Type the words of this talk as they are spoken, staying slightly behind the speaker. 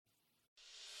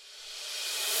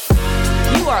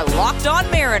are Locked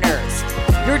On Mariners,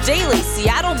 your daily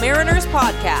Seattle Mariners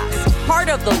podcast. Part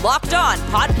of the Locked On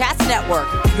Podcast Network,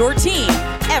 your team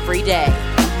every day.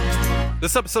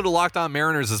 This episode of Locked On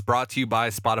Mariners is brought to you by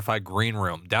Spotify Green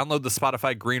Room. Download the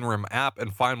Spotify Green Room app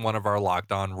and find one of our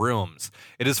Locked On rooms.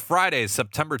 It is Friday,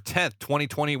 September 10th,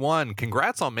 2021.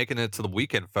 Congrats on making it to the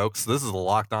weekend, folks. This is the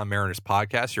Locked On Mariners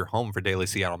podcast, your home for daily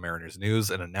Seattle Mariners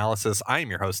news and analysis. I am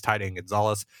your host, Ty Dane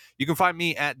Gonzalez. You can find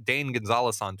me at Dane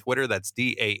Gonzalez on Twitter. That's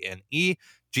DANE.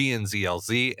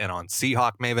 GNZLZ, and on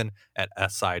Seahawk Maven at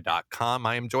SI.com.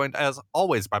 I am joined, as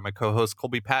always, by my co-host,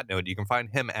 Colby Patnode. You can find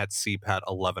him at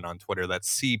CPAT11 on Twitter.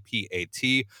 That's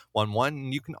CPAT11.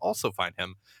 And you can also find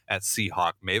him at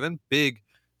Seahawk Maven. Big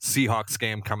Seahawks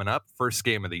game coming up. First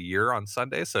game of the year on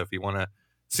Sunday. So if you want to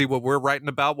see what we're writing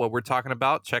about, what we're talking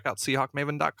about, check out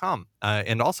SeahawkMaven.com.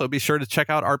 And also be sure to check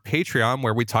out our Patreon,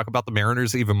 where we talk about the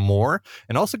Mariners even more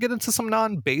and also get into some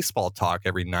non-baseball talk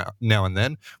every now and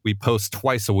then. We post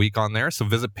twice a week on there. So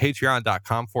visit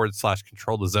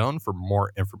patreon.com/Control the Zone for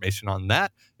more information on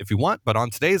that if you want. But on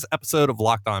today's episode of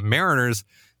Locked On Mariners,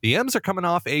 the M's are coming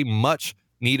off a much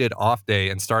needed off day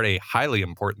and start a highly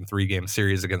important 3-game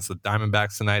series against the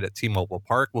Diamondbacks tonight at T-Mobile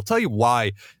Park. We'll tell you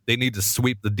why they need to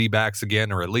sweep the D-backs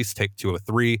again, or at least take 2 of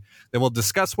 3. Then we'll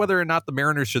discuss whether or not the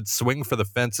Mariners should swing for the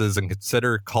fences and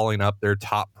consider calling up their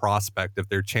top prospect if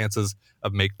their chances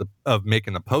of making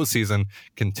the postseason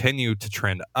continue to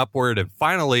trend upward. And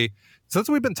finally, since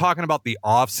we've been talking about the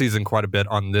offseason quite a bit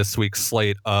on this week's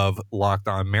slate of Locked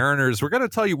On Mariners, we're going to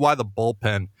tell you why the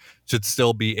bullpen should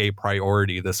still be a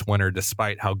priority this winter,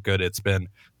 despite how good it's been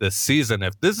this season.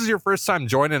 If this is your first time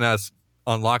joining us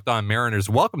on Locked On Mariners,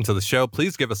 welcome to the show.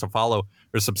 Please give us a follow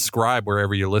or subscribe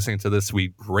wherever you're listening to this.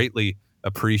 We greatly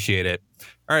appreciate it.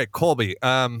 All right, Colby,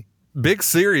 big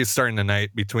series starting tonight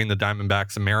between the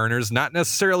Diamondbacks and Mariners, not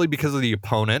necessarily because of the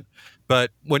opponent,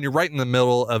 but when you're right in the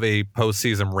middle of a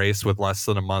postseason race with less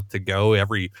than a month to go,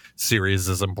 every series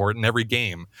is important. Every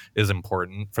game is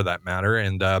important, for that matter.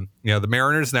 And, the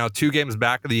Mariners now 2 games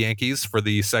back of the Yankees for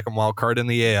the second wild card in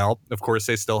the AL. Of course,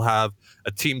 they still have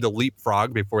a team to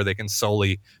leapfrog before they can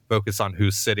solely focus on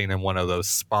who's sitting in one of those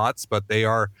spots. But they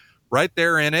are right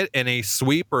there in it, and a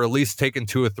sweep, or at least taking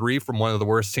 2 of 3 from one of the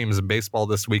worst teams in baseball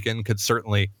this weekend, could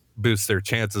certainly boost their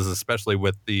chances, especially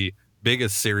with the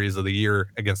biggest series of the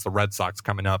year against the Red Sox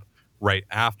coming up right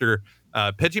after.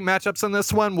 Pitching matchups in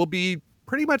this one will be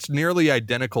pretty much nearly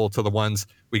identical to the ones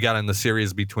we got in the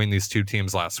series between these two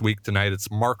teams last week. Tonight, it's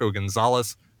Marco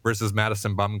Gonzalez versus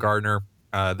Madison Bumgarner.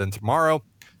 Then tomorrow,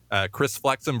 Chris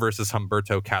Flexen versus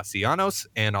Humberto Castellanos.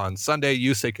 And on Sunday,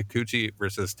 Yusei Kikuchi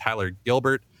versus Tyler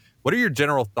Gilbert. What are your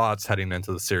general thoughts heading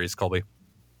into the series, Colby?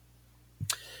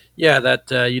 Yeah, that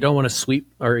you don't want to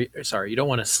sweep, you don't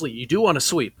want to sleep. You do want to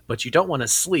sweep, but you don't want to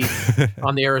sleep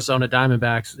on the Arizona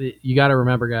Diamondbacks. You got to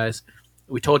remember, guys,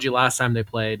 we told you last time they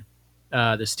played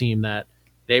this team that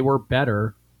they were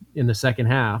better in the second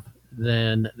half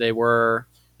than they were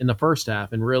in the first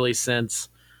half. And really, since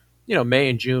May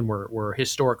and June were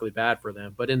historically bad for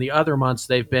them. But in the other months,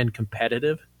 they've been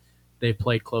competitive. They've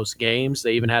played close games.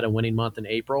 They even had a winning month in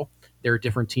April. They're a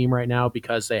different team right now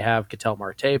because they have Ketel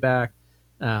Marte back.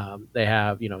 They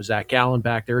have, Zach Gallen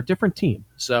back. They're a different team.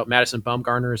 So Madison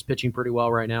Bumgarner is pitching pretty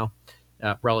well right now,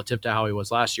 relative to how he was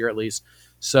last year, at least.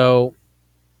 So,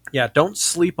 yeah, don't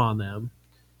sleep on them.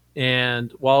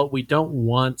 And while we don't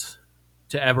want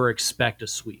to ever expect a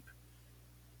sweep,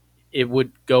 it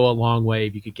would go a long way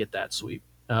if you could get that sweep,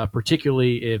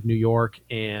 particularly if New York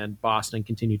and Boston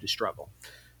continue to struggle.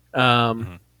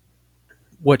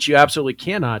 What you absolutely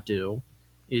cannot do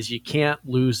is you can't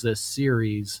lose this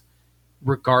series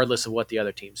regardless of what the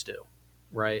other teams do,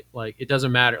 right? Like, it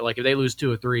doesn't matter. Like, if they lose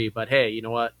 2 or 3, but hey, you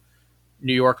know what?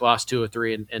 New York lost 2 or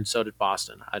 3, and so did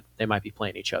Boston. They might be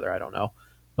playing each other. I don't know.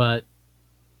 But,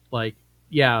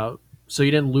 so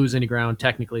you didn't lose any ground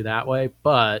technically that way,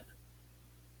 but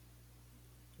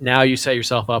now you set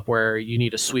yourself up where you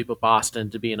need a sweep of Boston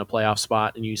to be in a playoff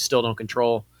spot, and you still don't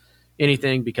control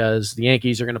anything because the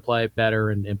Yankees are going to play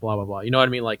better and blah, blah, blah. You know what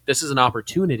I mean? Like, this is an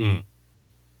opportunity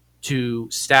to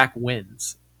stack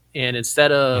wins, and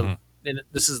instead of and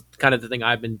this is kind of the thing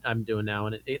I'm doing now,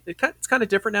 and it's kind of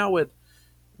different now with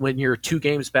when you're 2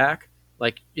 games back.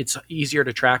 Like, it's easier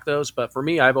to track those, but for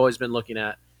me, I've always been looking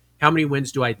at how many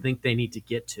wins do I think they need to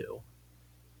get to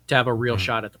have a real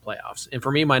shot at the playoffs, and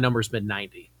for me, my number's been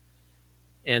 90,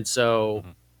 and so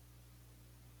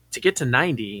to get to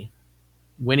 90,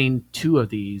 winning 2 of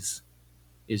these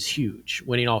is huge.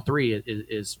 Winning all 3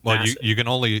 is well. Massive. You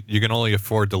can only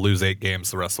afford to lose 8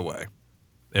 games the rest of the way,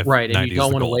 right? And you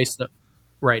don't want to waste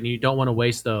and you don't want to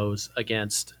waste those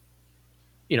against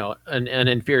an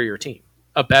inferior team.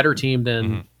 a better team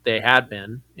than they had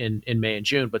been in May and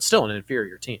June, but still an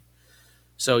inferior team.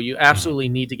 So you absolutely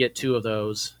need to get 2 of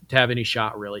those to have any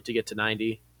shot, really, to get to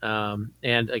 90.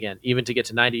 And again, even to get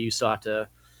to 90, you still have to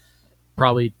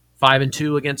probably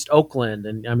 5-2 against Oakland,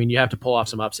 and I mean, you have to pull off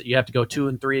some upset. You have to go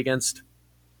 2-3 against,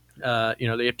 they have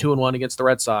 2-1 against the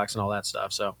Red Sox and all that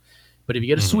stuff. So, but if you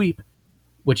get a sweep,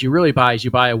 what you really buy is you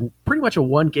buy pretty much a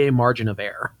 1-game margin of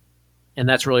error, and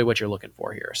that's really what you're looking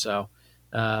for here. So,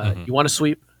 you want to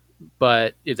sweep,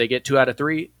 but if they get 2 out of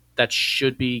 3, that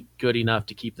should be good enough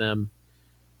to keep them,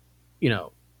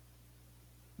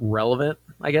 relevant,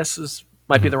 I guess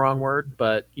might be the wrong word,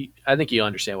 but I think you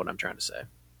understand what I'm trying to say.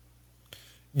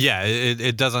 Yeah,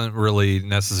 it doesn't really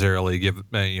necessarily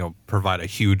provide a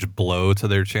huge blow to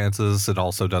their chances. It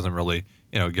also doesn't really,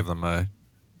 give them a,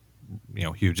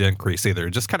 huge increase either.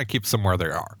 It just kind of keeps them where they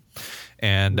are.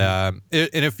 And and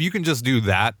if you can just do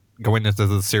that going into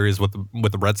the series with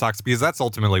the Red Sox, because that's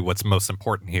ultimately what's most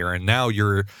important here. And now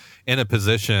you're in a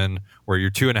position where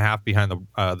you're 2.5 behind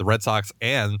the Red Sox,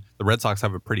 and the Red Sox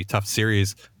have a pretty tough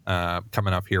series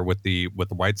coming up here with the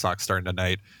White Sox starting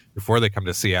tonight before they come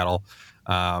to Seattle.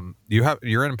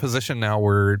 You're in a position now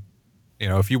where,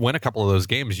 if you win a couple of those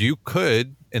games, you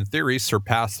could, in theory,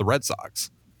 surpass the Red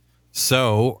Sox.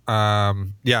 So,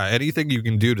 anything you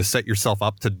can do to set yourself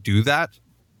up to do that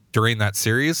during that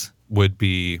series would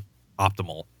be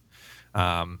optimal.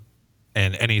 And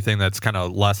anything that's kind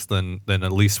of less than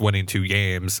at least winning 2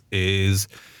 games is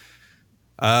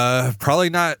probably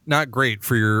not great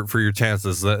for your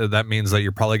chances. That means that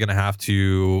you're probably going to have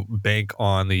to bank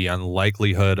on the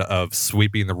unlikelihood of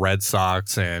sweeping the Red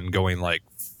Sox and going like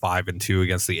 5-2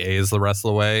 against the A's the rest of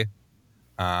the way.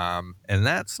 And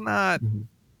that's not,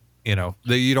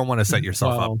 you don't want to set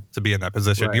yourself up to be in that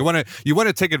position. Right. You want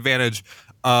to take advantage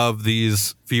of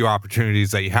these few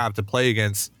opportunities that you have to play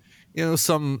against,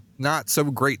 some not so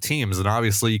great teams. And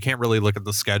obviously you can't really look at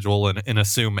the schedule and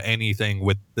assume anything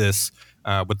with this,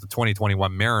 with the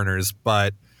 2021 Mariners.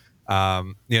 But,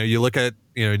 you look at,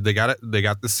 they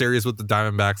got this series with the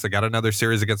Diamondbacks. They got another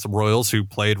series against the Royals, who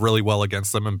played really well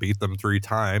against them and beat them 3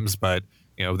 times. But,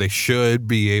 they should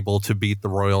be able to beat the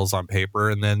Royals on paper.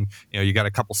 And then, you got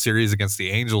a couple series against the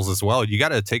Angels as well. You got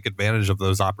to take advantage of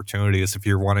those opportunities if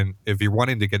you're wanting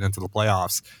to get into the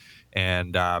playoffs.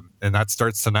 And that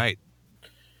starts tonight.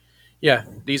 Yeah,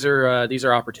 these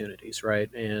are opportunities,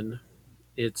 right? And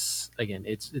it's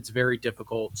very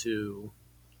difficult to,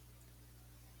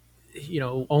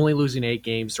 only losing 8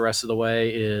 games the rest of the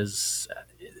way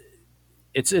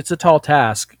it's a tall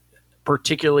task,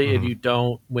 particularly if you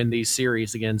don't win these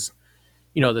series against,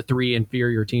 the 3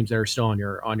 inferior teams that are still on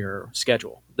your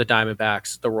schedule, the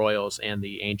Diamondbacks, the Royals, and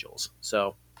the Angels.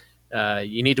 So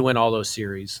you need to win all those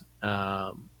series.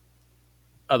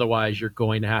 Otherwise, you're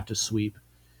going to have to sweep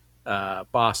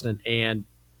Boston and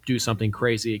do something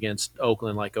crazy against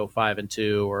Oakland, like go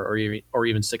 5-2 or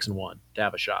even 6-1 to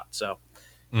have a shot. So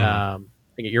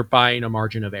you're buying a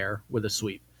margin of error with a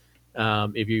sweep.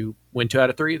 If you win 2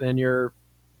 out of 3, then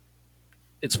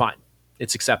it's fine.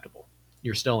 It's acceptable.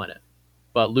 You're still in it.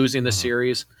 But losing the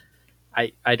series,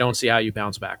 I don't see how you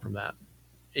bounce back from that.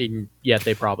 And yet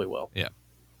they probably will. Yeah.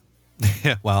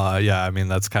 Yeah. Well, I mean,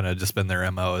 that's kind of just been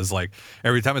their MO, is like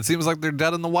every time it seems like they're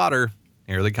dead in the water,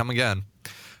 here they come again.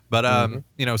 But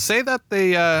say that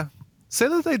they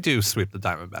do sweep the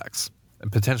Diamondbacks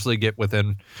and potentially get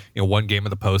within 1 game of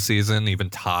the postseason,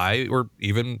 even tie, or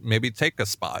even maybe take a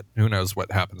spot. Who knows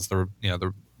what happens the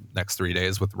next 3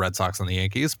 days with the Red Sox and the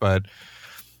Yankees. But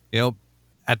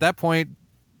at that point,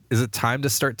 is it time to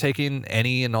start taking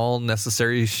any and all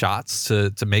necessary shots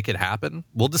to make it happen?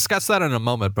 We'll discuss that in a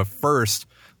moment, but first,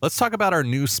 let's talk about our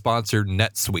new sponsor,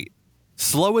 NetSuite.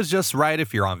 Slow is just right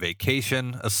if you're on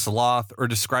vacation, a sloth, or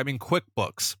describing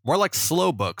QuickBooks. More like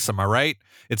slow books, am I right?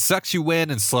 It sucks you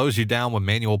in and slows you down with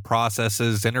manual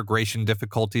processes, integration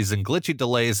difficulties, and glitchy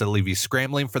delays that leave you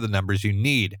scrambling for the numbers you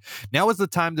need. Now is the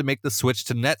time to make the switch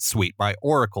to NetSuite by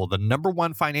Oracle, the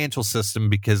 #1 financial system,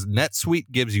 because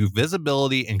NetSuite gives you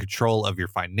visibility and control of your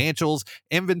financials,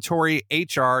 inventory,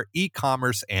 HR,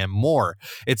 e-commerce, and more.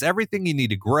 It's everything you need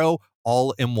to grow,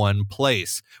 all in one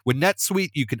place. With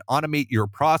NetSuite, you can automate your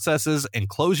processes and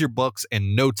close your books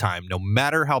in no time, no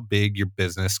matter how big your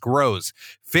business grows.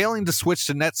 Failing to switch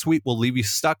to NetSuite will leave you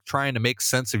stuck trying to make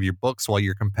sense of your books while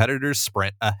your competitors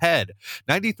sprint ahead.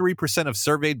 93% of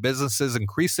surveyed businesses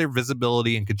increase their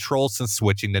visibility and control since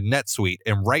switching to NetSuite.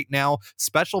 And right now,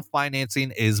 special financing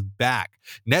is back.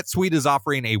 NetSuite is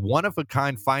offering a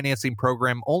one-of-a-kind financing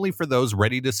program only for those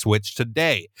ready to switch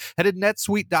today. Head to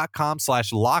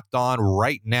netsuite.com/lockedon On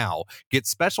right now. Get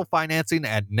special financing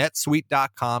at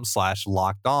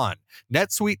netsuite.com/lockedon.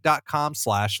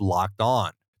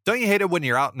 netsuite.com/lockedon. Don't you hate it when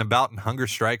you're out and about and hunger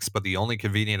strikes, but the only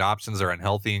convenient options are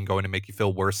unhealthy and going to make you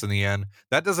feel worse in the end?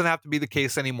 That doesn't have to be the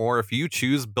case anymore if you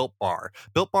choose Built Bar.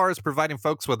 Built Bar is providing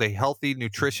folks with a healthy,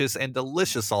 nutritious, and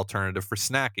delicious alternative for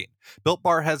snacking. Built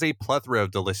Bar has a plethora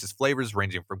of delicious flavors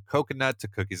ranging from coconut to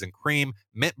cookies and cream,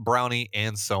 mint brownie,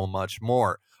 and so much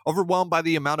more. Overwhelmed by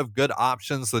the amount of good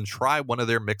options? Then try one of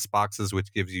their mix boxes,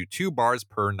 which gives you 2 bars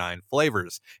per 9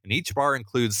 flavors. And each bar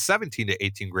includes 17 to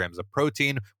 18 grams of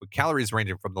protein, with calories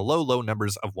ranging from the low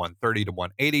numbers of 130 to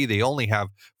 180. They only have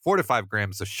 4 to 5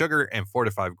 grams of sugar and 4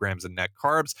 to 5 grams of net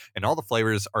carbs, and all the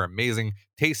flavors are amazing,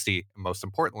 tasty, and most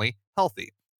importantly,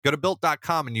 healthy. Go to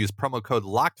Built.com and use promo code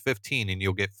LOCKED15 and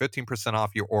you'll get 15% off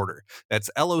your order.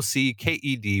 That's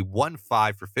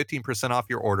LOCKED15 for 15% off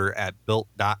your order at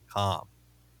Built.com.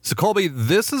 So Colby,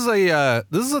 this is a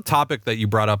topic that you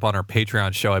brought up on our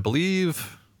Patreon show, I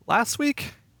believe last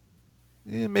week.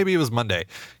 Maybe it was Monday.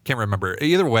 Can't remember.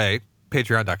 Either way,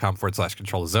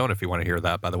 patreon.com/control the zone if you want to hear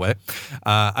that, by the way.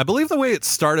 I believe the way it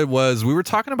started was we were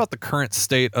talking about the current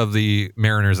state of the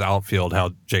Mariners outfield,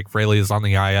 how Jake Fraley is on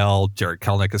the IL, Jarred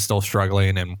Kelenic is still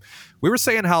struggling, and we were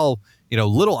saying how,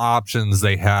 little options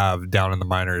they have down in the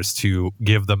minors to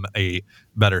give them a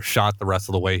better shot the rest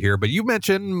of the way here. But you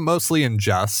mentioned, mostly in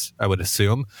jest, I would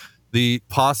assume, the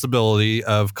possibility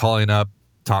of calling up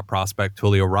top prospect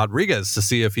Julio Rodriguez to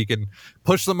see if he can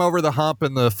push them over the hump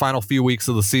in the final few weeks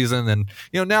of the season. And,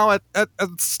 now at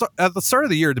the start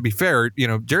of the year, to be fair,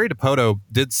 Jerry Dipoto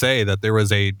did say that there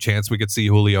was a chance we could see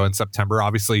Julio in September.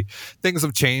 Obviously, things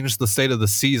have changed. The state of the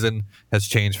season has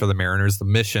changed for the Mariners. The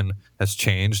mission has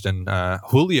changed. And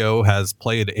Julio has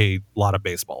played a lot of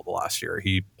baseball the last year.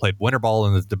 He played winter ball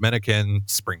in the Dominican,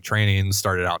 spring training,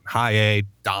 started out in high A,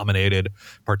 dominated,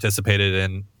 participated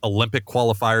in Olympic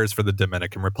qualifiers for the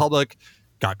Dominican Republic,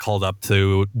 got called up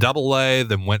to Double-A,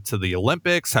 then went to the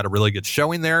Olympics, had a really good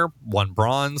showing there, won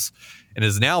bronze, and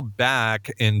is now back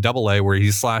in Double-A where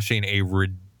he's slashing a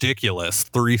ridiculous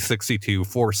 362,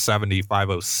 470,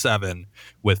 507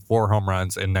 with 4 home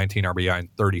runs and 19 RBI in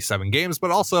 37 games,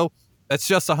 but also that's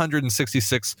just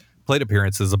 166 plate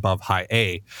appearances above high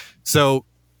A. So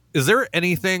is there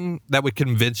anything that would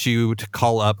convince you to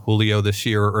call up Julio this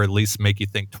year, or at least make you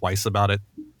think twice about it?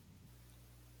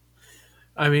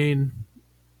 I mean,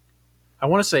 I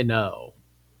want to say no,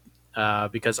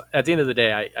 because at the end of the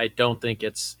day, I don't think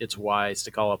it's wise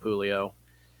to call up Julio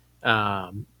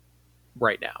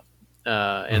right now.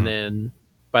 And then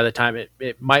by the time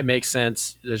it might make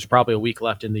sense, there's probably a week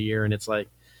left in the year, and it's like,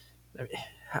 I mean,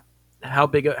 how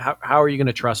are you going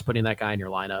to trust putting that guy in your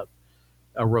lineup,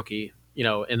 a rookie,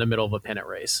 in the middle of a pennant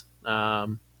race?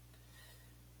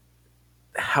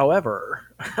 However,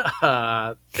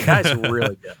 the guy's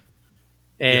really good.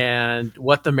 And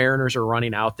what the Mariners are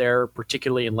running out there,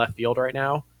 particularly in left field right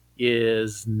now,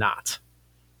 is not.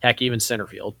 Heck, even center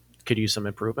field could use some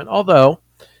improvement. Although,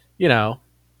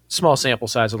 small sample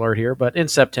size alert here, but in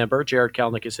September, Jarred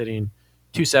Kelenic is hitting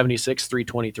 276,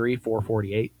 323,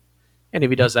 448. And if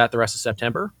he does that the rest of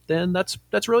September, then that's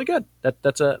really good.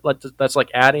 That's like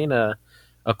adding a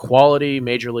quality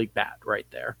major league bat right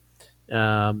there.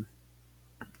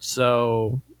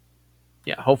 So,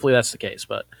 yeah, hopefully that's the case.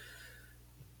 But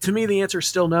to me, the answer is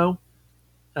still no.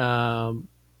 I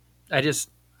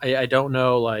don't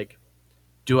know. Like,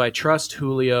 do I trust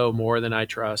Julio more than I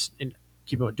trust?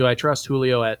 Do I trust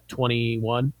Julio at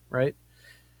 21? Right,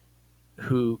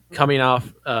 who coming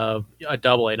off of a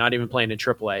Double-A, not even playing in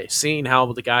Triple-A, seeing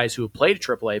how the guys who have played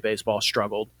Triple-A baseball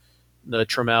struggled, the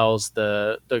Trammels,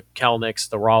 the Kelenics,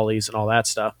 the Raleighs, and all that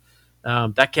stuff.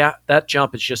 That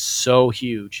jump is just so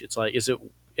huge. It's like,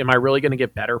 am I really going to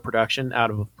get better production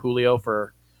out of Julio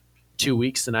for 2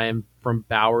 weeks than I am from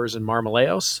Bowers and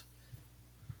Marmoleos?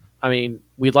 I mean,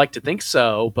 we'd like to think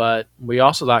so, but we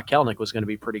also thought Kelenic was going to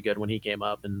be pretty good when he came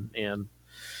up, and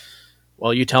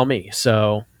well, you tell me.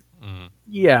 So,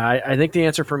 yeah, I think the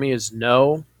answer for me is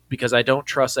no, because I don't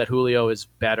trust that Julio is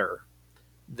better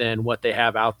than what they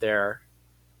have out there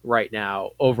right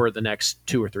now over the next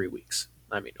 2 or 3 weeks.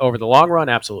 I mean, over the long run,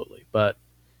 absolutely, but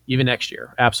even next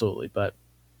year, absolutely. But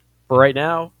for right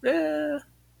now,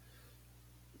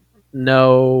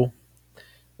 no.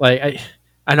 Like,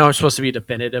 I know I'm supposed to be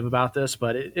definitive about this,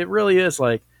 but it really is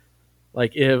like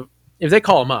if they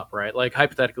call him up, right? Like,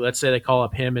 hypothetically, let's say they call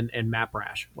up him and Matt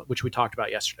Brash, which we talked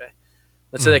about yesterday.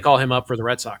 Let's say they call him up for the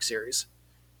Red Sox series.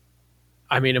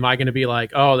 I mean, am I going to be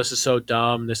like, oh, this is so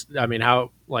dumb?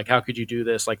 How could you do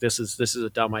this? Like, this is a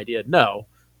dumb idea. No,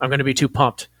 I'm going to be too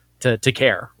pumped to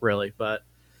care, really. But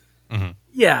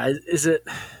yeah, is it?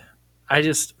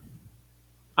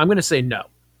 I'm going to say no.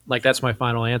 Like, that's my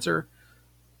final answer.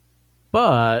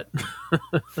 But,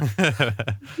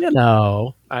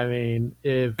 I mean,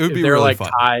 It would if be they're really like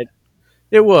fun. tied,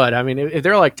 it would. I mean, if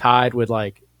they're like tied with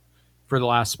like for the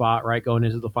last spot, right, going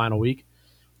into the final week,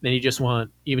 then you just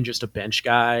want even just a bench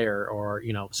guy or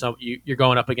you're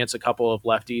going up against a couple of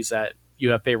lefties that you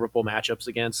have favorable matchups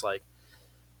against. Like,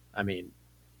 I mean,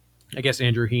 I guess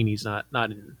Andrew Heaney's not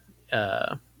in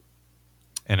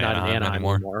In Anaheim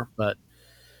anymore. anymore, but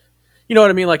you know what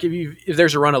I mean. Like if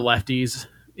there's a run of lefties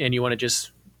and you want to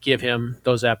just give him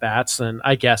those at bats, then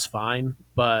I guess fine.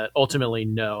 But ultimately,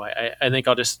 no. I think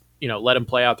I'll just let him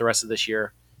play out the rest of this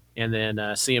year, and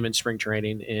then see him in spring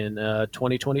training in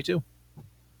 2022.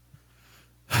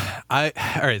 All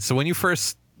right. So when you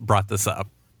first brought this up,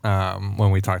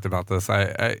 when we talked about this,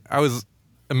 I was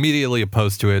immediately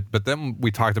opposed to it, but then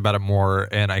we talked about it more,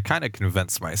 and I kind of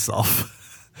convinced myself.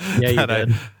 Yeah, you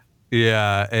did.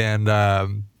 Yeah,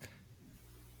 and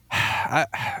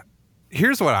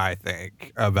here's what I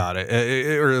think about it,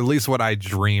 or at least what I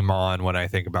dream on when I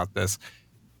think about this.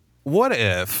 What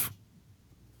if,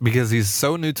 because he's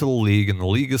so new to the league and the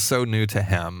league is so new to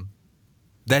him,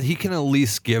 that he can at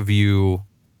least give you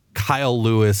Kyle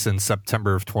Lewis in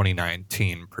September of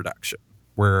 2019 production,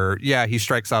 where, yeah, he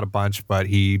strikes out a bunch, but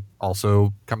he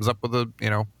also comes up with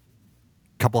a,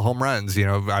 couple of home runs.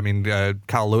 I mean,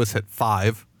 Kyle Lewis hit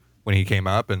 5 when he came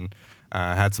up and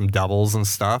had some doubles and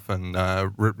stuff, and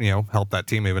helped that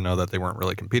team, even though that they weren't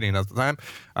really competing at the time,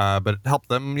 but it helped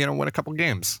them, win a couple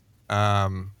games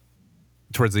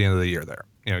towards the end of the year there,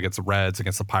 against the Reds,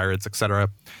 against the Pirates, etc.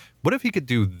 What if he could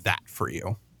do that for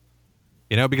you?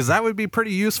 Because that would be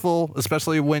pretty useful,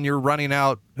 especially when you're running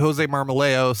out Jose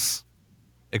Marmoleos,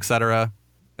 etc.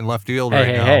 in left field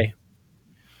right now. Hey.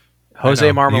 Jose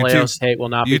Marmoleos hate will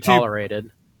not be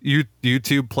tolerated.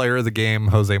 YouTube player of the game,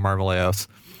 Jose Marmoleos.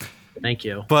 Thank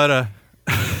you. But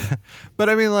but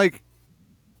I mean, like,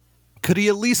 could he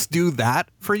at least do that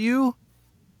for you?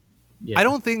 Yeah. I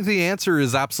don't think the answer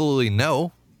is absolutely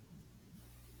no.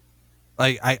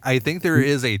 Like, I think there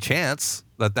is a chance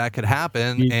that could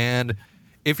happen. And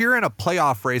if you're in a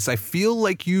playoff race, I feel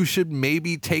like you should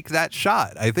maybe take that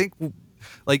shot. I think,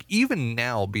 like, even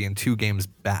now being 2 games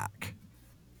back,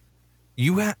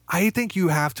 I think you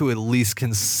have to at least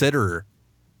consider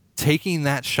taking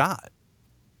that shot.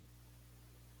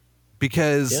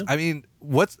 Because, I mean,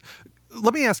 let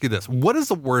me ask you this. What is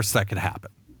the worst that could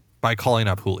happen by calling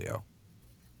up Julio?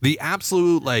 The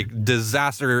absolute, like,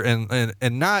 disaster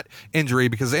and not injury,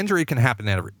 because injury can happen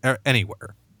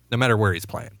anywhere, no matter where he's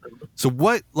playing. So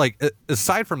what, like,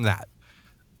 aside from that,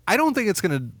 I don't think it's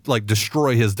going to, like,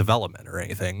 destroy his development or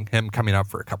anything, him coming up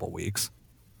for a couple weeks.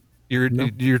 You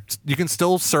can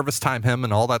still service time him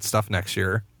and all that stuff next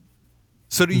year.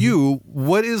 So to you,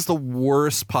 what is the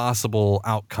worst possible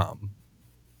outcome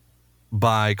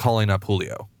by calling up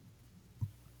Julio?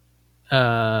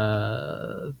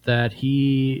 That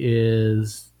he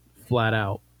is flat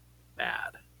out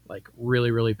bad, like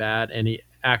really, really bad, and he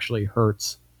actually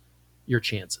hurts your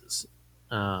chances.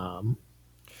 But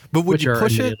would which you are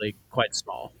push it? admittedly quite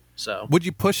small. So would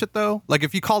you push it though? Like,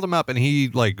 if you called him up and he,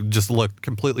 like, just looked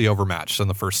completely overmatched in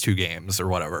the first 2 games or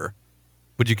whatever,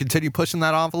 would you continue pushing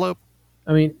that envelope?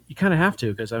 I mean, you kind of have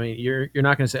to, because I mean, you're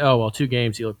not going to say, oh well, 2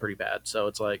 games he looked pretty bad. So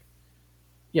it's like,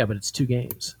 yeah, but it's 2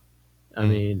 games. I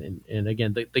mean, and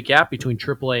again, the gap between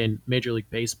AAA and Major League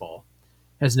Baseball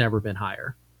has never been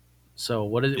higher. So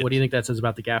what do you think that says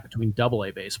about the gap between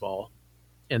AA baseball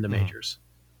and the majors?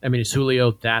 I mean, is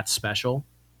Julio that special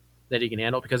that he can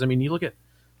handle? Because I mean, you look at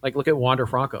Wander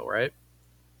Franco, right?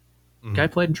 Guy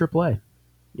played in AAA.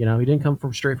 He didn't come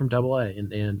straight from AA,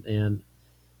 and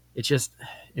it's just,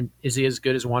 is he as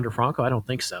good as Wander Franco? I don't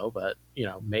think so, but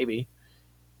maybe.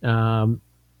 So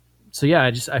yeah,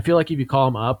 I feel like if you call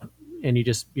him up and you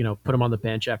just put him on the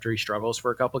bench after he struggles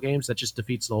for a couple of games, that just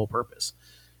defeats the whole purpose.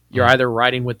 You're either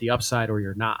riding with the upside or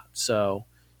you're not. So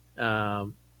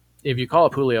if you call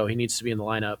up Julio, he needs to be in the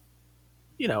lineup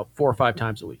 4 or 5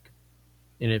 times a week.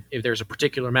 And if there's a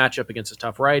particular matchup against a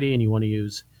tough righty and you want to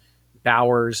use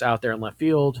Bowers out there in left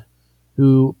field,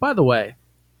 who, by the way,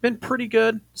 been pretty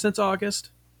good since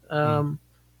August.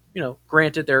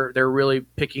 Granted, they're really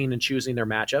picking and choosing their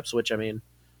matchups, which, I mean,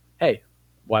 hey,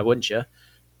 why wouldn't you?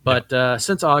 But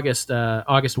since August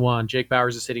 1, Jake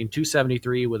Bowers is hitting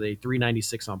 .273 with a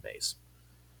 .396 on base.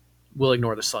 We'll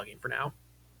ignore the slugging for now.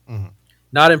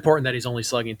 Not important that he's only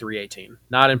slugging .318.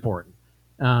 Not important.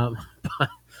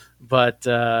 But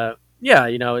yeah,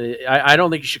 I don't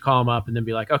think you should call him up and then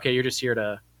be like, okay, you're just here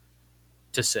to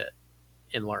sit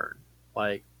and learn.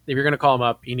 Like, if you're going to call him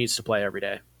up, he needs to play every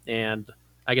day. And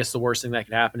I guess the worst thing that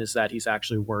could happen is that he's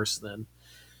actually worse than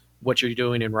what you're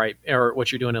doing in right or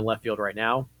what you're doing in left field right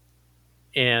now.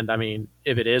 And I mean,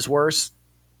 if it is worse,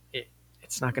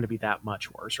 it's not going to be that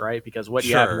much worse, right? Because what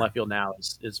you have in left field now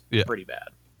is pretty bad.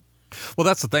 Well,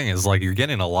 that's the thing is like you're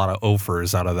getting a lot of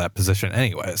offers out of that position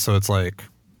anyway. So it's like,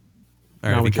 all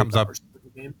right, if he comes up,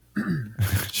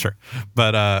 sure,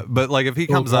 but like if he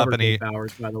comes up and he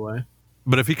Bowers, by the way,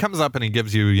 but if he comes up and he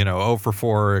gives you 0 for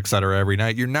 4, et cetera, every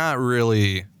night, you're not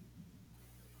really,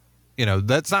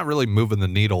 that's not really moving the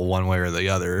needle one way or the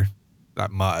other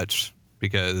that much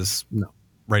because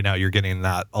right now you're getting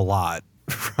that a lot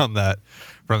from that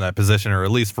position, or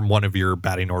at least from one of your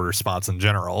batting order spots in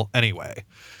general. Anyway.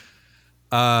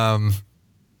 I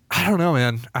don't know,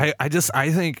 man. I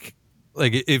think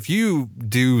like if you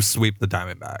do sweep the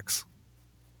Diamondbacks,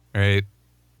 right?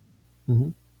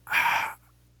 Mm-hmm.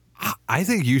 I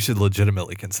think you should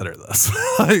legitimately consider this.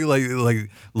 like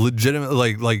legitimate,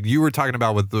 like you were talking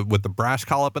about with the Brash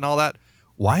call up and all that.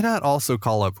 Why not also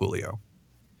call up Julio?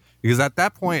 Because at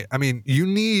that point, I mean, you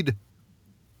need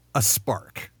a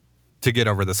spark to get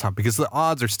over this hump because the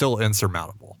odds are still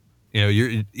insurmountable.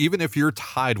 You're even if you're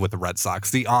tied with the Red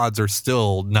Sox, the odds are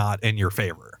still not in your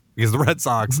favor because the Red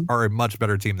Sox are a much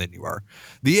better team than you are.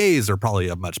 The A's are probably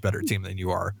a much better team than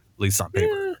you are, at least on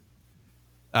paper.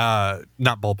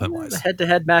 Not bullpen wise. The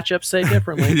head-to-head matchups say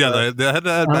differently. Yeah, the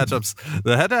head-to-head matchups.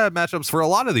 The head-to-head matchups for a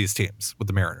lot of these teams with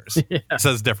the Mariners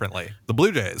says differently. The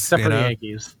Blue Jays, except for the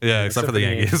Yankees. Yeah, except for the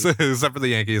Yankees. Except for the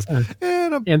Yankees,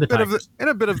 and a bit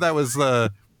of that was.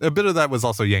 A bit of that was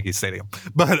also Yankee Stadium,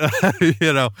 but that's true.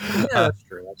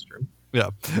 That's true.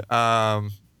 Yeah,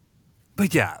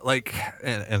 but yeah, like,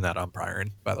 and that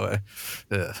umpiring, by the way.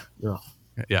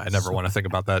 Yeah, I never want to think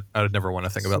about that. I would never want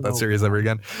to think about that series ever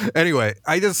again. Anyway,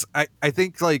 I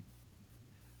think like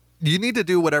you need to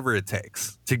do whatever it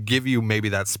takes to give you maybe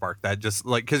that spark, that just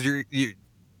like because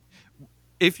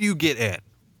if you get in.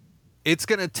 It's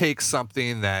going to take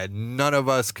something that none of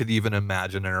us could even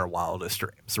imagine in our wildest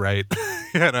dreams, right?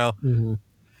 Mm-hmm.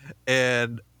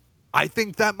 And I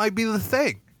think that might be the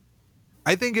thing.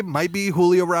 I think it might be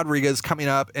Julio Rodriguez coming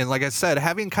up. And like I said,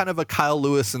 having kind of a Kyle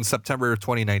Lewis in September of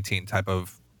 2019 type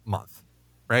of month,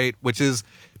 right? Which is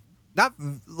not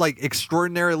like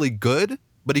extraordinarily good,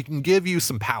 but he can give you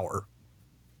some power.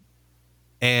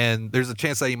 And there's a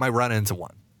chance that you might run into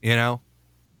one,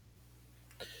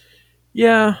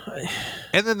 Yeah,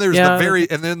 and then there's the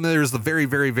very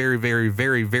very, very, very, very,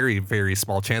 very, very, very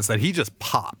small chance that he just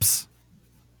pops,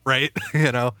 right?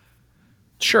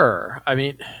 Sure. I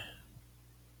mean,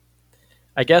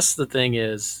 I guess the thing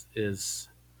is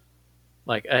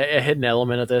like a hidden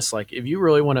element of this. Like, if you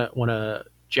really want to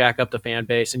jack up the fan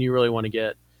base and you really want to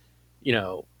get,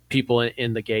 people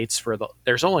in the gates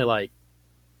there's only like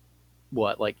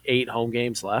 8 home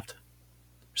games left,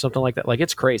 or something like that. Like,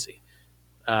 it's crazy.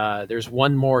 There's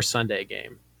one more Sunday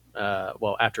game.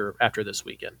 After this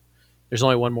weekend, there's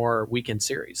only one more weekend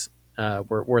series.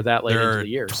 We're that late into the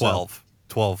year. 12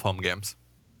 home games.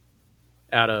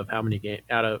 Out of how many games?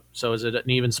 So is it an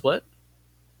even split?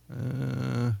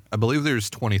 I believe there's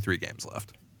 23 games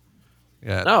left.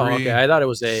 Yeah. Okay. I thought it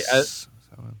was they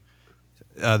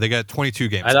got 22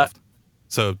 games left.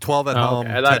 So 12 at home,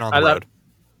 10 on the road.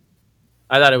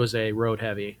 I thought it was a road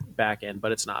heavy back end,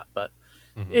 but it's not. But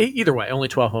either way, only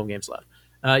 12 home games left.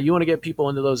 You want to get people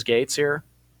into those gates here?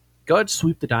 Go ahead and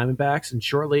sweep the Diamondbacks, and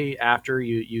shortly after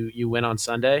you win on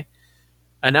Sunday,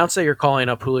 announce that you're calling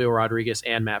up Julio Rodriguez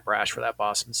and Matt Brash for that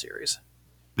Boston series.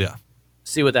 Yeah.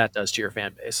 See what that does to your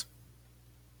fan base.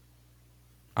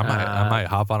 I might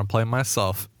hop on and play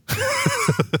myself.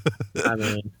 I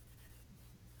mean,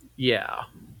 yeah.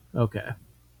 Okay.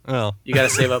 Well, you got to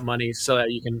save up money so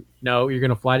that you can you're going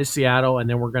to fly to Seattle, and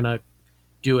then we're going to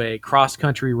do a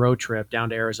cross-country road trip down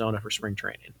to Arizona for spring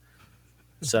training.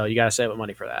 So you got to save up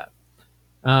money for that.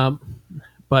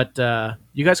 But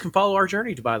you guys can follow our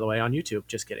journey, by the way, on YouTube.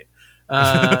 Just kidding.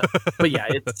 But yeah,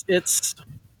 it's.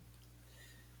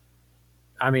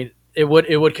 I mean, it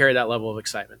would carry that level of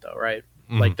excitement, though, right?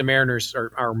 Mm-hmm. Like the Mariners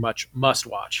are much must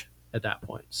watch at that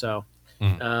point. So,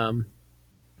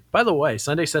 by the way,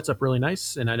 Sunday sets up really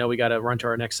nice, and I know we got to run to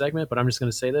our next segment, but I'm just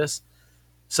going to say this: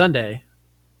 Sunday,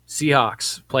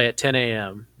 Seahawks play at 10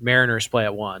 a.m. Mariners play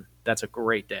at 1. That's a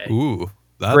great day. Ooh,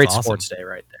 that's great awesome. Sports day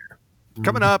right there.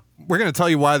 Coming up, we're going to tell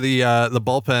you why the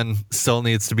bullpen still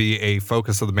needs to be a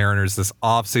focus of the Mariners this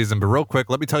offseason. But real quick,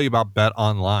 let me tell you about Bet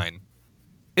Online.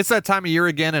 It's that time of year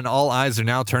again, and all eyes are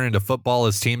now turning to football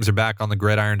as teams are back on the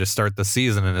gridiron to start the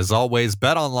season. And as always,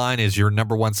 BetOnline is your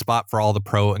number one spot for all the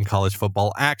pro and college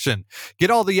football action. Get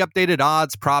all the updated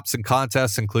odds, props, and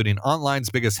contests, including online's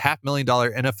biggest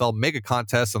 $500,000 NFL mega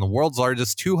contest and the world's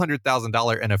largest $200,000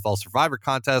 NFL Survivor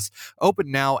contest,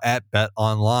 open now at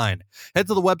BetOnline. Head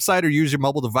to the website or use your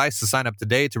mobile device to sign up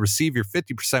today to receive your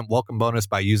 50% welcome bonus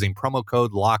by using promo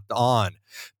code LOCKEDON.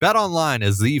 BetOnline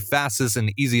is the fastest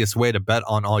and easiest way to bet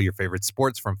on all your favorite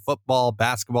sports, from football,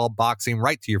 basketball, boxing,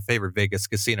 right to your favorite Vegas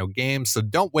casino games. So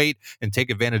don't wait and take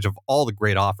advantage of all the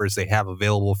great offers they have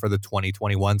available for the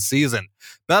 2021 season.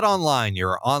 BetOnline,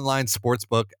 your online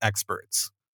sportsbook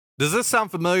experts. Does this sound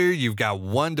familiar? You've got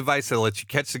one device that lets you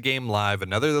catch the game live,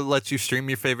 another that lets you stream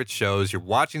your favorite shows, you're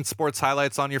watching sports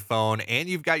highlights on your phone, and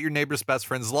you've got your neighbor's best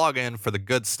friend's login for the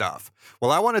good stuff. Well,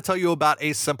 I want to tell you about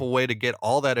a simple way to get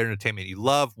all that entertainment you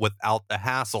love without the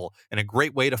hassle, and a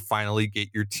great way to finally get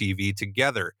your TV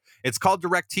together. It's called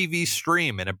DirecTV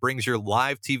Stream, and it brings your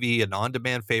live TV and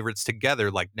on-demand favorites together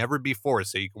like never before,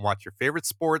 so you can watch your favorite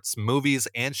sports, movies,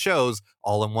 and shows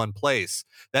all in one place.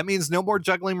 That means no more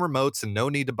juggling remotes and no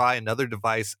need to buy another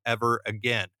device ever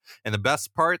again. And the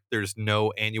best part, there's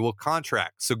no annual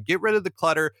contract. So get rid of the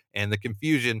clutter and the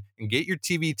confusion and get your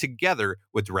TV together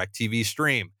with DirecTV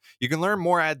Stream. You can learn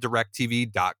more at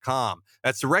directtv.com.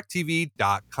 That's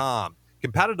directtv.com.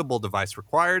 Compatible device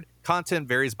required. Content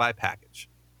varies by package.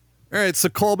 All right, so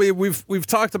Colby, we've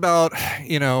talked about,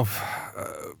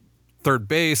 third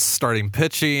base, starting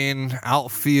pitching,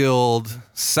 outfield,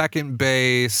 second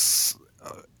base,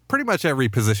 pretty much every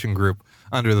position group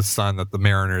under the sun that the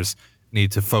Mariners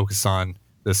need to focus on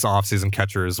this offseason,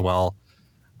 catcher as well.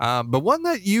 But one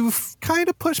that you've kind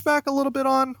of pushed back a little bit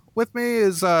on with me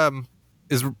is the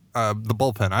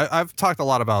bullpen. I've talked a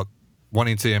lot about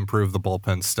wanting to improve the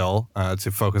bullpen still,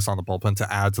 to focus on the bullpen, to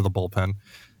add to the bullpen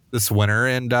this winter.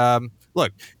 And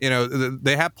look,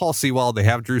 they have Paul Sewald, they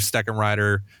have Drew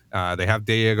Steckenrider, they have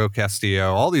Diego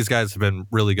Castillo. All these guys have been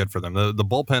really good for them. The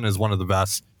bullpen is one of the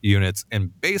best units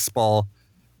in baseball,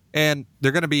 and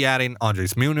they're going to be adding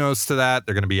Andres Munoz to that.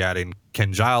 They're going to be adding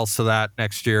Ken Giles to that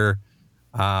next year.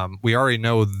 We already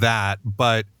know that,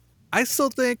 but I still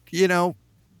think,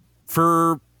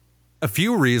 for a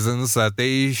few reasons that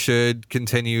they should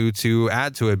continue to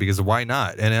add to it, because why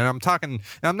not? And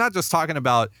I'm not just talking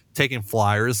about taking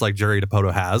flyers like Jerry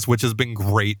Dipoto has, which has been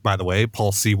great, by the way.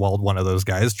 Paul Sewald, one of those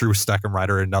guys, Drew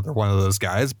Steckenrider, another one of those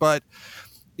guys. But,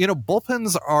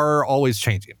 bullpens are always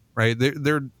changing, right?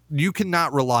 You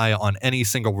cannot rely on any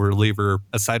single reliever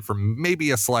aside from maybe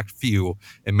a select few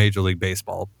in Major League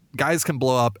Baseball. Guys can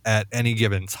blow up at any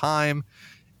given time.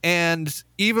 And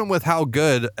even with how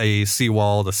good a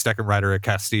Sewald, a Steckenrider, a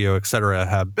Castillo, et cetera,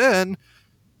 have been,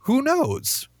 who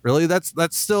knows? Really, that's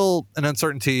still an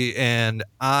uncertainty. And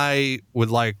I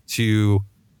would like to,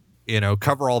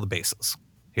 cover all the bases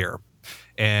here.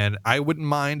 And I wouldn't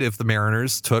mind if the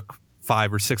Mariners took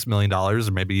 $5 or $6 million, or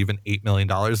maybe even $8 million,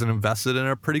 and invested in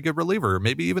a pretty good reliever,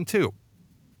 maybe even two,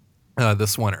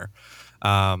 this winter.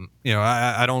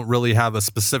 I don't really have a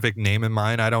specific name in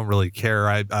mind. I don't really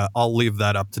care. I'll leave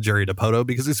that up to Jerry Dipoto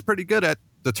because he's pretty good at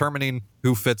determining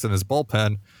who fits in his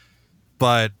bullpen.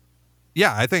 But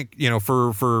yeah, I think,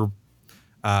 for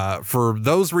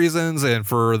those reasons, and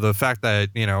for the fact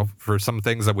that, for some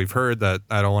things that we've heard that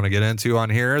I don't want to get into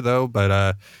on here though,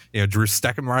 but, Drew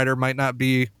Steckenrider might not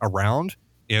be around.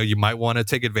 You might want to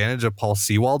take advantage of Paul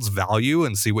Sewald's value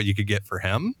and see what you could get for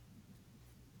him.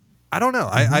 I don't know.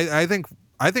 Mm-hmm.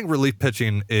 I think relief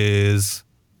pitching is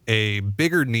a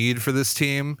bigger need for this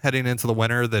team heading into the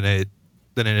winter than it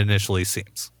initially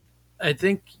seems. I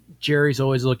think Jerry's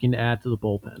always looking to add to the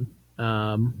bullpen.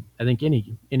 I think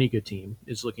any good team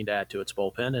is looking to add to its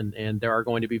bullpen, and there are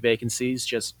going to be vacancies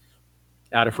just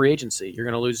out of free agency. You're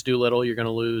going to lose Doolittle. You're going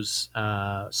to lose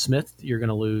Smith. You're going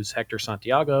to lose Hector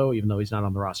Santiago, even though he's not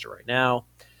on the roster right now.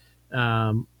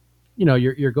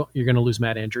 You're going to lose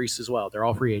Matt Andriese as well. They're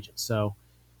all free agents. So,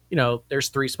 there's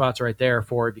three spots right there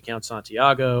for if you count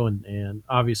Santiago, and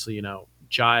obviously,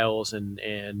 Giles and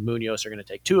Munoz are going to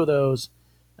take two of those.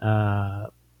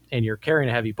 And you're carrying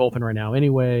a heavy bullpen right now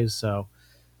anyways. So,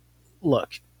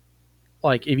 look,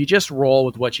 like if you just roll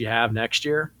with what you have next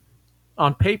year,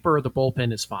 on paper, the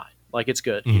bullpen is fine. Like it's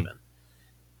good even.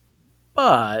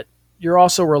 But you're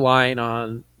also relying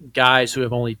on guys who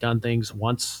have only done things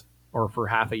once or for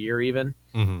half a year even.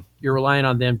 Mm-hmm. You're relying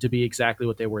on them to be exactly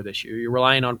what they were this year. You're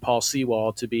relying on Paul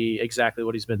Sewald to be exactly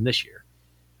what he's been this year,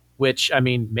 which, I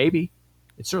mean, maybe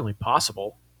it's certainly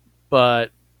possible,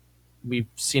 but we've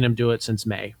seen him do it since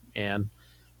May, and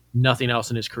nothing else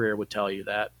in his career would tell you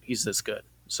that he's this good.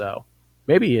 So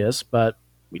maybe he is, but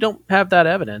we don't have that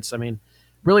evidence. I mean,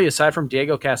 really, aside from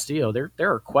Diego Castillo, there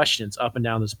are questions up and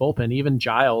down this bullpen. Even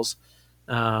Giles,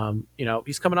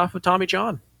 he's coming off of Tommy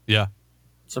John. Yeah.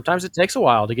 Sometimes it takes a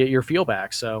while to get your feel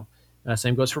back. So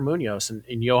same goes for Munoz.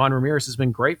 And Johan Ramirez has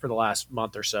been great for the last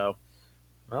month or so.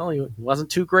 Well, he wasn't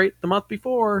too great the month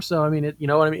before. So, I mean, you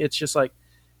know what I mean? It's just like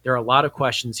there are a lot of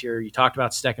questions here. You talked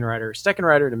about Steckenrider.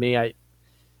 Steckenrider, to me,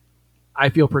 I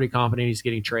feel pretty confident he's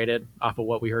getting traded off of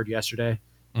what we heard yesterday.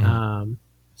 Mm-hmm.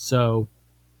 So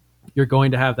you're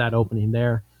going to have that opening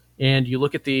there. And you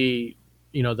look at the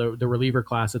reliever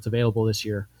class that's available this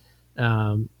year.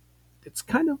 It's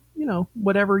kind of,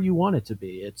 whatever you want it to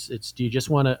be. It's do you just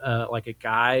want a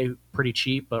guy pretty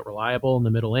cheap but reliable in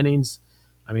the middle innings?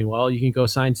 I mean, well, you can go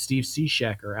sign Steve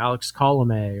Cishek or Alex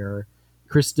Colomé or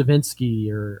Chris Davinsky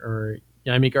or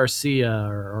Yami Garcia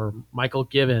or Michael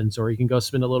Givens, or you can go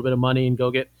spend a little bit of money and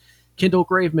go get Kendall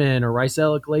Graveman or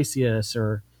Raisel Iglesias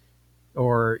or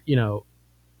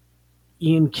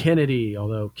Ian Kennedy,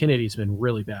 although Kennedy's been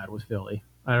really bad with Philly.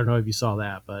 I don't know if you saw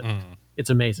that, but it's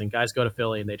amazing. Guys go to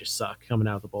Philly and they just suck coming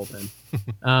out of the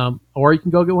bullpen. Or you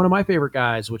can go get one of my favorite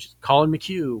guys, which is Colin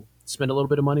McHugh, spend a little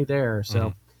bit of money there.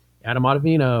 So Adam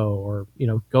Ottavino, or,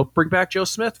 go bring back Joe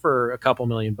Smith for a couple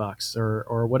 $1,000,000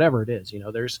 or whatever it is.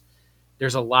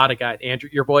 There's a lot of guys.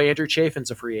 Your boy Andrew Chafin's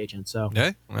a free agent. So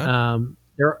yeah.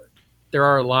 There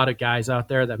are a lot of guys out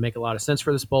there that make a lot of sense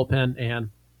for this bullpen. And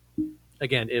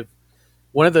again, if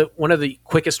one of the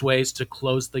quickest ways to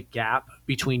close the gap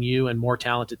between you and more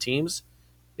talented teams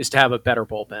is to have a better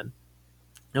bullpen.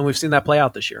 And we've seen that play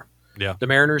out this year. Yeah. The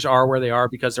Mariners are where they are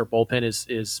because their bullpen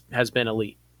has been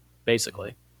elite,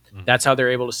 basically. That's how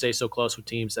they're able to stay so close with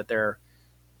teams that they're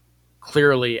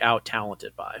clearly out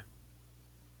talented by.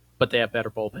 But they have better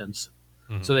bullpens.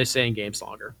 So they stay in games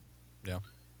longer. Yeah.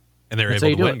 And they're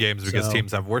able to win games because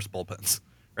teams have worse bullpens.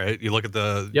 Right? You look at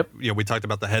we talked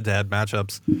about the head-to-head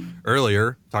matchups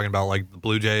earlier, talking about like the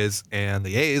Blue Jays and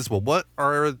the A's. Well, what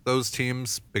are those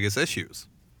teams' biggest issues?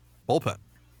 Bullpen.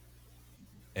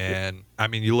 And I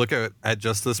mean, you look at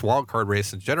just this wild card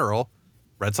race in general,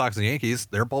 Red Sox and Yankees,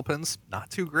 their bullpens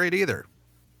not too great either.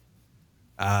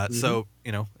 So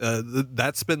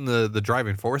that's been the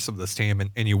driving force of this team,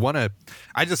 and you want to.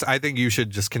 I think you should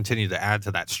just continue to add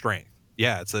to that strength.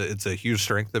 Yeah, it's a huge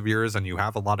strength of yours, and you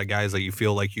have a lot of guys that you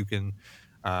feel like you can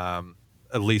at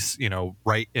least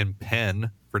write in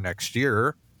pen for next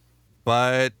year.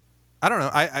 But I don't know.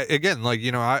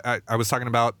 I was talking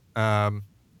about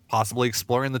possibly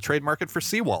exploring the trade market for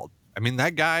Sewald. I mean,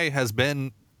 that guy has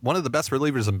been one of the best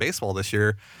relievers in baseball this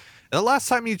year. And the last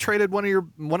time you traded one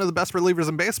of the best relievers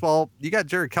in baseball, you got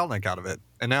Jared Kelenic out of it.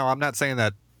 And now I'm not saying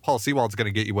that Paul Sewald's going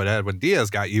to get you what Edwin Diaz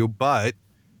got you, but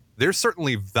there's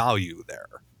certainly value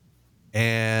there.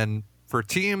 And for a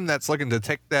team that's looking to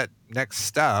take that next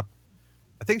step,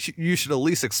 I think you should at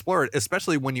least explore it,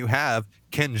 especially when you have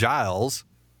Ken Giles,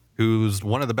 who's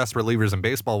one of the best relievers in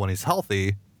baseball when he's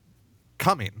healthy,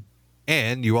 coming.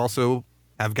 And you also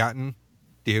have gotten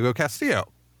Diego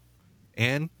Castillo.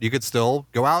 And you could still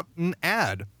go out and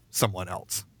add someone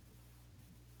else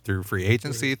through free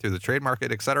agency, through the trade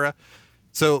market, etc.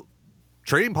 So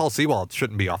trading Paul Sewald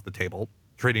shouldn't be off the table.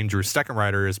 Trading Drew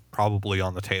Steckenrider is probably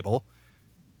on the table.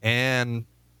 And,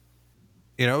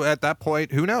 at that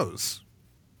point, who knows?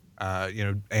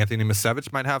 Anthony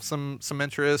Misevich might have some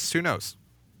interest. Who knows?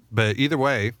 But either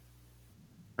way,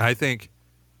 I think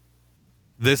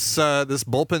this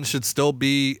bullpen should still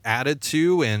be added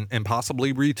to and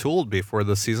possibly retooled before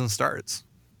the season starts,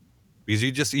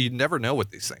 because you never know with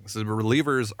these things. The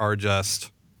relievers are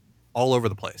just all over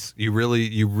the place. You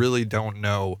really don't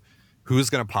know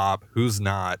who's going to pop, who's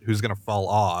not, who's going to fall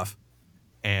off,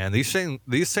 and these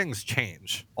things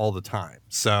change all the time.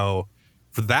 So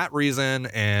for that reason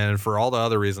and for all the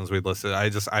other reasons we listed,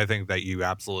 I think that you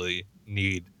absolutely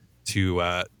need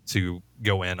to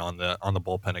go in on the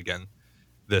bullpen again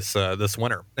this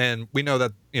winter. And we know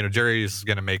that Jerry's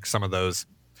going to make some of those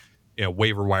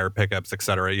waiver wire pickups,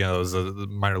 etc. Those the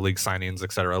minor league signings,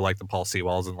 etc. Like the Paul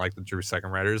Sewalds and like the Drew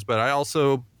Steckenriders. But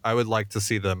I would like to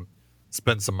see them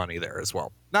spend some money there as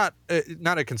well. Not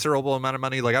a considerable amount of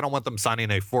money. Like, I don't want them signing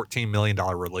a $14 million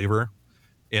reliever.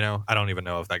 I don't even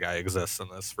know if that guy exists in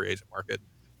this free agent market.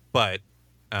 But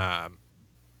I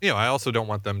also don't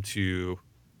want them to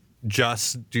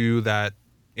just do that.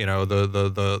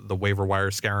 The waiver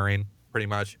wire scouring pretty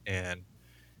much and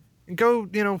go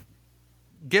get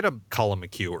a Colin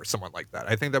McHugh or someone like that.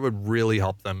 I think that would really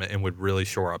help them and would really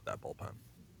shore up that bullpen.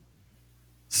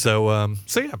 So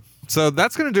yeah. So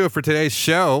that's going to do it for today's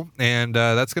show, and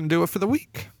that's going to do it for the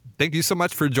week. Thank you so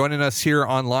much for joining us here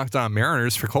on Locked On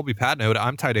Mariners. For Colby Patnode,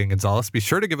 I'm Ty Dane Gonzalez. Be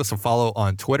sure to give us a follow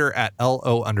on Twitter at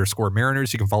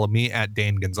LO_Mariners. You can follow me at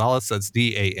Dane Gonzalez. That's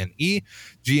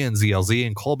DANEGNZLZ,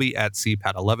 and Colby at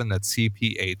CPAT11. That's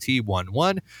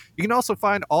CPAT11. You can also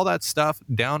find all that stuff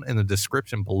down in the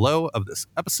description below of this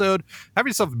episode. Have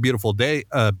yourself a beautiful day,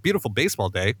 beautiful baseball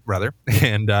day, rather,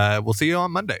 and we'll see you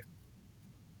on Monday.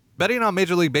 Betting on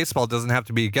Major League Baseball doesn't have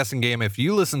to be a guessing game if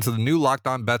you listen to the new Locked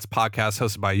On Bets podcast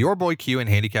hosted by your boy Q and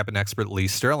handicapping expert Lee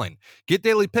Sterling. Get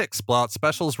daily picks, blowout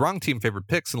specials, wrong team favorite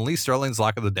picks, and Lee Sterling's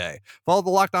lock of the day. Follow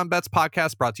the Locked On Bets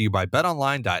podcast brought to you by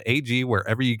betonline.ag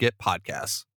wherever you get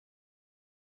podcasts.